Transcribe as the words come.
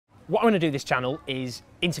What I want to do with this channel is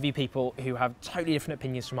interview people who have totally different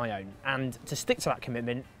opinions from my own. And to stick to that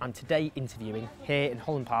commitment, I'm today interviewing here in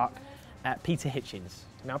Holland Park Peter Hitchens.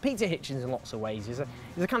 Now, Peter Hitchens, in lots of ways, is a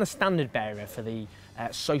kind of standard bearer for the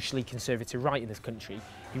socially conservative right in this country.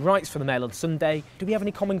 He writes for the Mail on Sunday. Do we have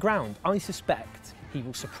any common ground? I suspect he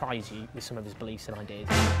will surprise you with some of his beliefs and ideas.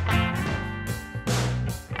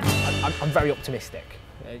 I'm very optimistic.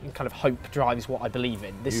 Kind of hope drives what I believe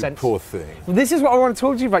in. This sense, poor thing. Well, this is what I want to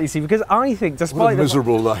talk to you about, you see, because I think, despite what a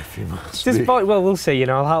miserable life you must be. Well, we'll see. You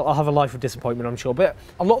know, I'll have a life of disappointment, I'm sure. But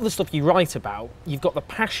a lot of the stuff you write about, you've got the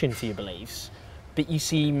passion for your beliefs, but you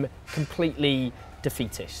seem completely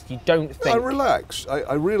defeatist. You don't think. I relax.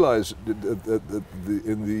 I realise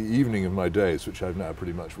in the evening of my days, which I've now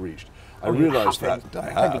pretty much reached, I realise that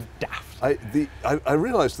I have. I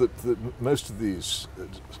realise that most of these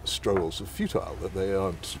struggles are futile. That they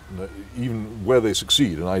aren't, even where they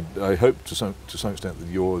succeed. And I hope to some extent that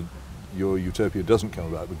your utopia doesn't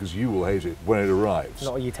come about, because you will hate it when it arrives.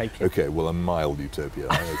 Not a utopia. Okay, well, a mild utopia.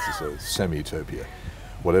 It's a semi-utopia.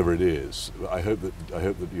 Whatever it is, I hope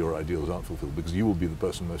that your ideals aren't fulfilled, because you will be the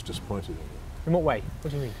person most disappointed in them. In what way?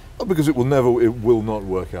 What do you mean? Well, because it will not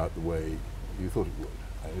work out the way you thought it would.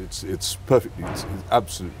 It's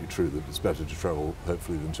absolutely true that it's better to travel,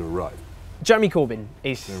 hopefully, than to arrive. Jeremy Corbyn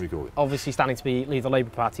is obviously standing to leave the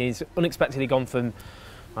Labour Party. He's unexpectedly gone from,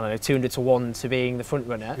 I don't know, 200 to 1 to being the front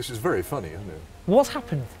runner. This is very funny, isn't it? What's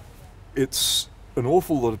happened? It's an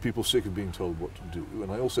awful lot of people sick of being told what to do, and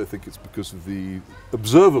I also think it's because of the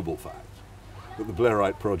observable fact that the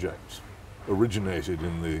Blairite project, originated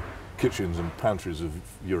in the kitchens and pantries of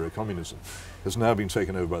Euro-communism, has now been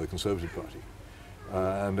taken over by the Conservative Party,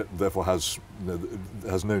 and therefore has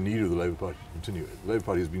no need of the Labour Party to continue it. The Labour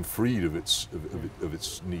Party has been freed of its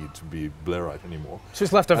need to be Blairite anymore. So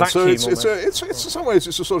it's left a vacuum. So it's in some ways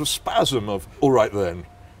it's a sort of spasm of, all right then,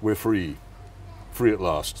 we're free at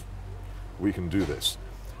last. We can do this,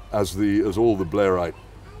 as all the Blairite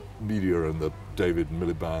media and the David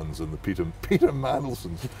Miliband's and the Peter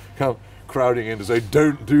Mandelsons come crowding in to say,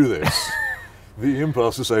 don't do this. The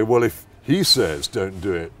impulse to say, well, if he says don't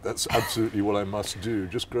do it, that's absolutely what I must do,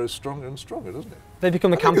 just grows stronger and stronger, doesn't it? They become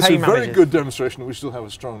the campaign managers. It's a managers. very good demonstration that we still have a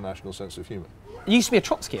strong national sense of humour. You used to be a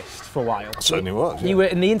Trotskyist for a while. Certainly was. Yeah. You were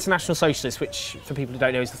in the International Socialists, which, for people who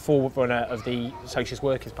don't know, is the forerunner of the Socialist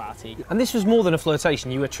Workers' Party. And this was more than a flirtation.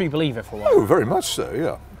 You were a true believer for a while. Oh, very much so,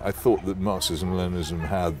 yeah. I thought that Marxism-Leninism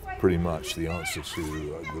had pretty much the answer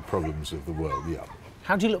to the problems of the world, yeah.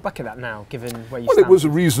 How do you look back at that now, given where you stand? Well, it was a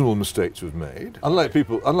reasonable mistake to have made. Unlike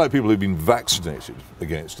people who've been vaccinated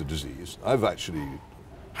against a disease, I've actually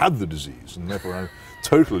had the disease, and therefore I'm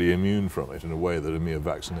totally immune from it in a way that a mere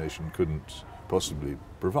vaccination couldn't possibly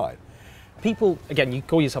provide. People, again, you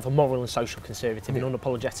call yourself a moral and social conservative, and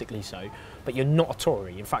unapologetically so, but you're not a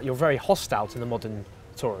Tory. In fact, you're very hostile to the modern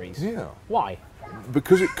Tories. Yeah. Why?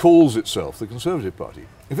 Because it calls itself the Conservative Party.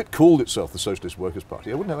 If it called itself the Socialist Workers'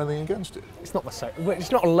 Party, I wouldn't have anything against it. It's not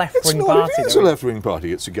it's not a left-wing party. It's a left-wing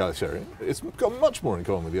party. It's egalitarian. It's got much more in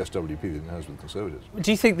common with the SWP than it has with the Conservatives.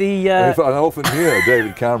 Do you think the... I often hear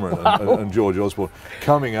David Cameron and George Osborne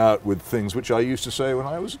coming out with things which I used to say when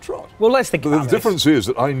I was a trot. Well, let's think about the difference is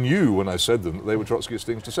that I knew when I said them that they were Trotskyist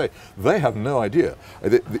things to say. They have no idea.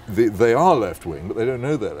 They are left-wing, but they don't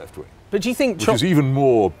know they're left-wing. But do you think... Which is even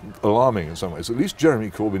more alarming in some ways. At least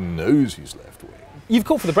Jeremy Corbyn knows he's left-wing. You've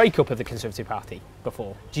called for the breakup of the Conservative Party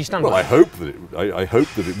before. Do you stand by that? I hope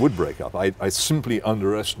that it would break up. I simply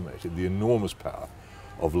underestimated the enormous power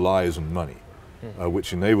of lies and money,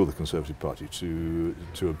 which enabled the Conservative Party to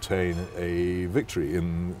obtain a victory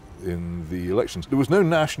in the elections. There was no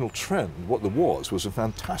national trend. What there was a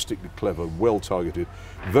fantastically clever, well-targeted,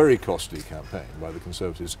 very costly campaign by the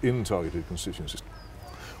Conservatives in targeted constituencies,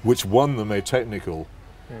 which won them a technical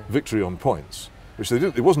victory on points, which they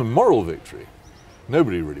didn't. It wasn't a moral victory.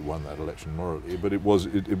 Nobody really won that election morally, but it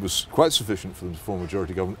was quite sufficient for them to form a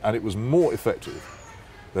majority government, and it was more effective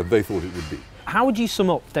than they thought it would be. How would you sum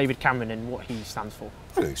up David Cameron and what he stands for?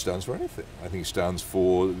 I don't think he stands for anything. I think he stands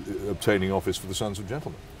for obtaining office for the sons of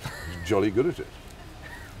gentlemen. He's jolly good at it.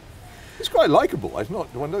 He's quite likeable. I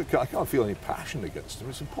can't feel any passion against him.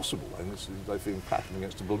 It's impossible. I feel passion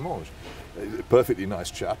against a blancmange. A perfectly nice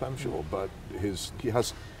chap, I'm sure, but he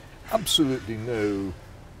has absolutely no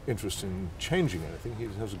interest in changing anything. He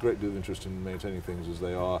has a great deal of interest in maintaining things as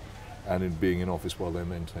they are and in being in office while they're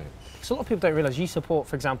maintained. So a lot of people don't realise you support,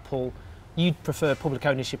 for example, you'd prefer public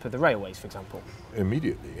ownership of the railways, for example.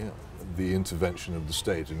 Immediately, yeah. The intervention of the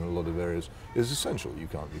state in a lot of areas is essential. You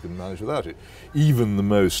can manage without it. Even the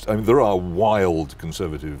most, there are wild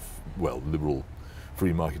conservative, well, liberal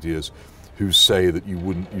free marketeers who say that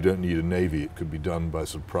you don't need a navy, it could be done by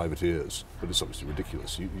sort of privateers. But it's obviously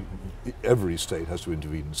ridiculous. Every state has to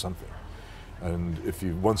intervene in something. And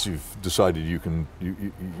once you've decided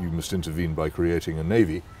you must intervene by creating a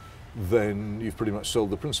navy, then you've pretty much sold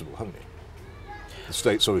the principle, haven't you? The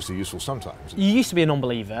state's obviously useful sometimes. You used to be a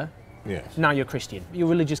non-believer. Yes. Now you're a Christian. Your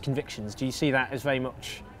religious convictions, do you see that as very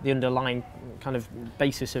much the underlying kind of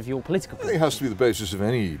basis of your political position? I think it has to be the basis of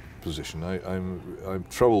any position. I'm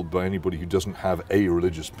troubled by anybody who doesn't have a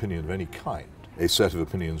religious opinion of any kind. A set of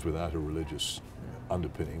opinions without a religious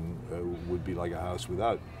underpinning would be like a house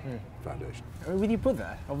without foundation. With your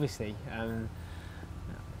brother, obviously,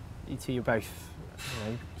 you two are both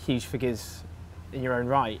huge figures in your own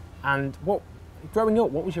right. And growing up,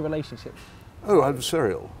 what was your relationship? Oh,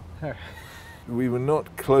 adversarial. We were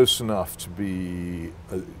not close enough to be,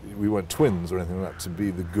 we weren't twins or anything like that, to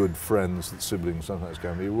be the good friends that siblings sometimes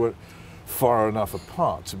can be. We weren't far enough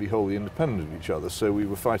apart to be wholly independent of each other, so we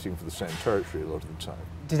were fighting for the same territory a lot of the time.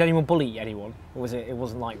 Did anyone bully anyone, or it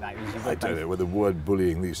wasn't like that? I don't know whether the word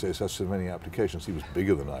bullying these days has so many applications. He was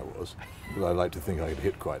bigger than I was, but I like to think I could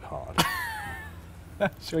hit quite hard.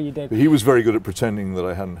 Sure you did. But he was very good at pretending that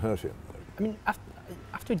I hadn't hurt him. I mean,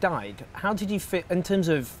 after he died, how did you fit, in terms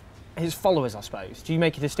of his followers, I suppose, do you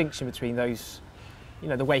make a distinction between those,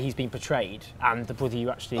 the way he's been portrayed and the brother you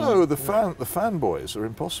actually... Oh, the fanboys are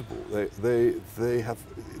impossible. They have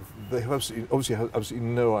absolutely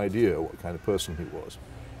no idea what kind of person he was.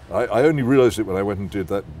 I only realised it when I went and did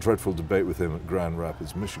that dreadful debate with him at Grand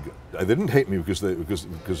Rapids, Michigan. They didn't hate me because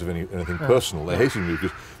of anything personal. They hated me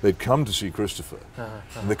because they'd come to see Christopher,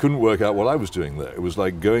 and they couldn't work out what I was doing there. It was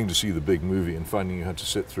like going to see the big movie and finding you had to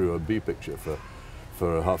sit through a B picture for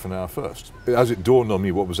half an hour first. As it dawned on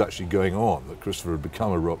me what was actually going on, that Christopher had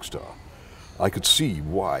become a rock star, I could see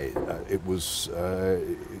why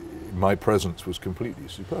my presence was completely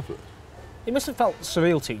superfluous. It must have felt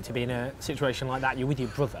surreal to you to be in a situation like that. You're with your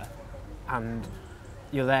brother and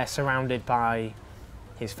you're there surrounded by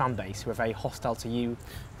his fan base who are very hostile to you.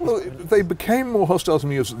 Well, they became more hostile to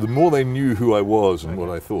me the more they knew who I was and what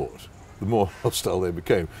I thought, the more hostile they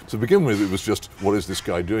became. To begin with, it was just, what is this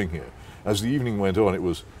guy doing here? As the evening went on, it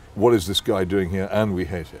was, what is this guy doing here, and we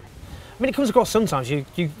hate him. I mean, it comes across sometimes,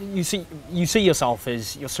 you see yourself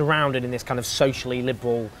as you're surrounded in this kind of socially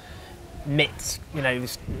liberal myths,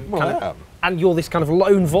 this and you're this kind of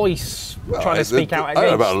lone voice trying to speak out against... I don't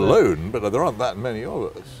know about alone, but there aren't that many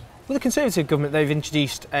of us. With the Conservative government, they've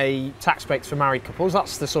introduced a tax break for married couples.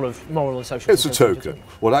 That's the sort of moral and social... It's a token.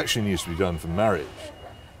 What actually needs to be done for marriage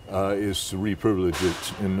is to re-privilege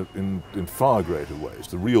it in far greater ways.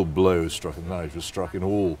 The real blow struck at marriage was struck in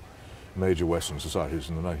all major Western societies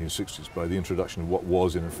in the 1960s by the introduction of what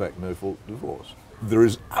was, in effect, no-fault divorce. There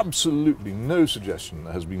is absolutely no suggestion,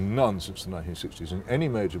 there has been none since the 1960s in any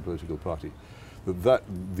major political party, that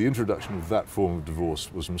the introduction of that form of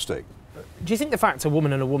divorce was a mistake. Do you think the fact a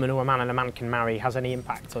woman and a woman or a man and a man can marry has any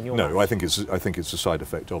impact on your marriage? No, I think it's a side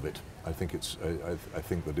effect of it. I think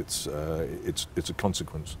that it's a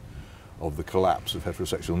consequence of the collapse of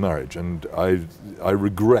heterosexual marriage, and I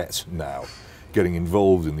regret now getting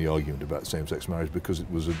involved in the argument about same-sex marriage because it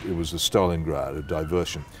was a Stalingrad, a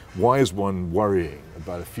diversion. Why is one worrying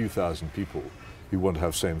about a few thousand people who want to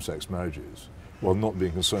have same-sex marriages while not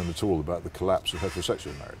being concerned at all about the collapse of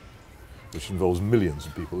heterosexual marriage, which involves millions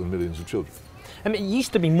of people and millions of children? I mean, it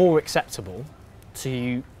used to be more acceptable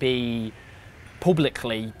to be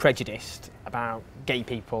publicly prejudiced about gay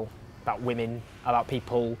people, about women, about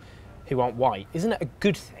people who aren't white. Isn't it a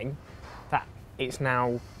good thing that it's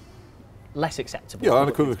now less acceptable? Yeah,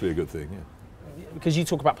 unequivocally a good thing, yeah. Because you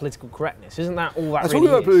talk about political correctness, isn't that all that I really talk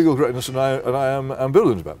about is? political correctness, and I am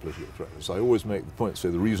ambivalent about political correctness. I always make the point, say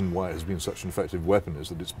the reason why it has been such an effective weapon is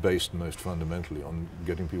that it's based most fundamentally on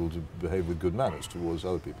getting people to behave with good manners towards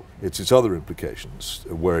other people. It's its other implications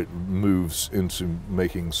where it moves into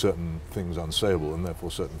making certain things unsayable and therefore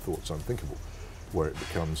certain thoughts unthinkable, where it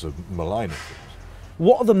becomes a malign of things.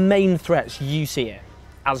 What are the main threats you see it,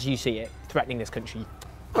 as you see it, threatening this country?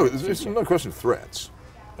 No, it's not a question of threats.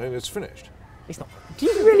 I mean, it's finished. It's not. Do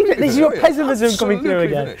you really think this is your pessimism coming through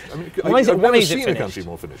again? Finished. I mean, I've never seen a country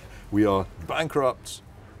more finished. We are bankrupt,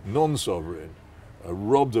 non-sovereign,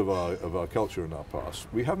 robbed of our culture and our past.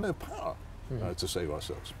 We have no power to save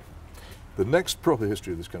ourselves. The next proper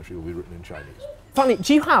history of this country will be written in Chinese. Finally,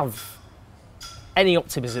 do you have any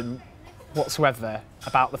optimism whatsoever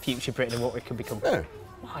about the future of Britain and what it could become? No.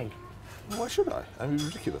 Why? Why should I? I mean, it's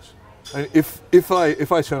ridiculous. I mean, if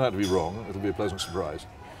I turn out to be wrong, it'll be a pleasant surprise.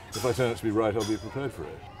 If I turn out to be right, I'll be prepared for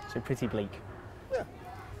it. So pretty bleak. Yeah.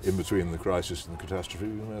 in between the crisis and the catastrophe,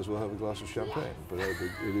 we may as well have a glass of champagne. But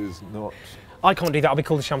it is not... I can't do that. I'll be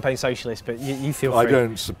called a champagne socialist, but you feel free. I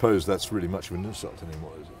don't suppose that's really much of an insult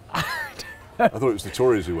anymore, is it? I thought it was the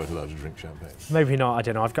Tories who weren't allowed to drink champagne. Maybe not. I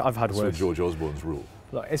don't know. I've had That's words. George Osborne's rule.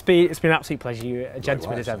 Look, it's been an absolute pleasure. You're a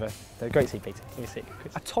gentleman as ever. Great to see you, Peter. Good to see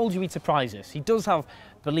you. I told you he'd surprise us. He does have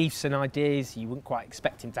beliefs and ideas you wouldn't quite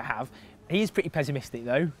expect him to have. He is pretty pessimistic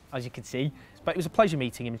though, as you can see. But it was a pleasure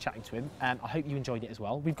meeting him and chatting to him. I hope you enjoyed it as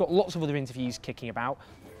well. We've got lots of other interviews kicking about.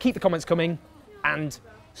 Keep the comments coming and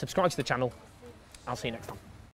subscribe to the channel. I'll see you next time.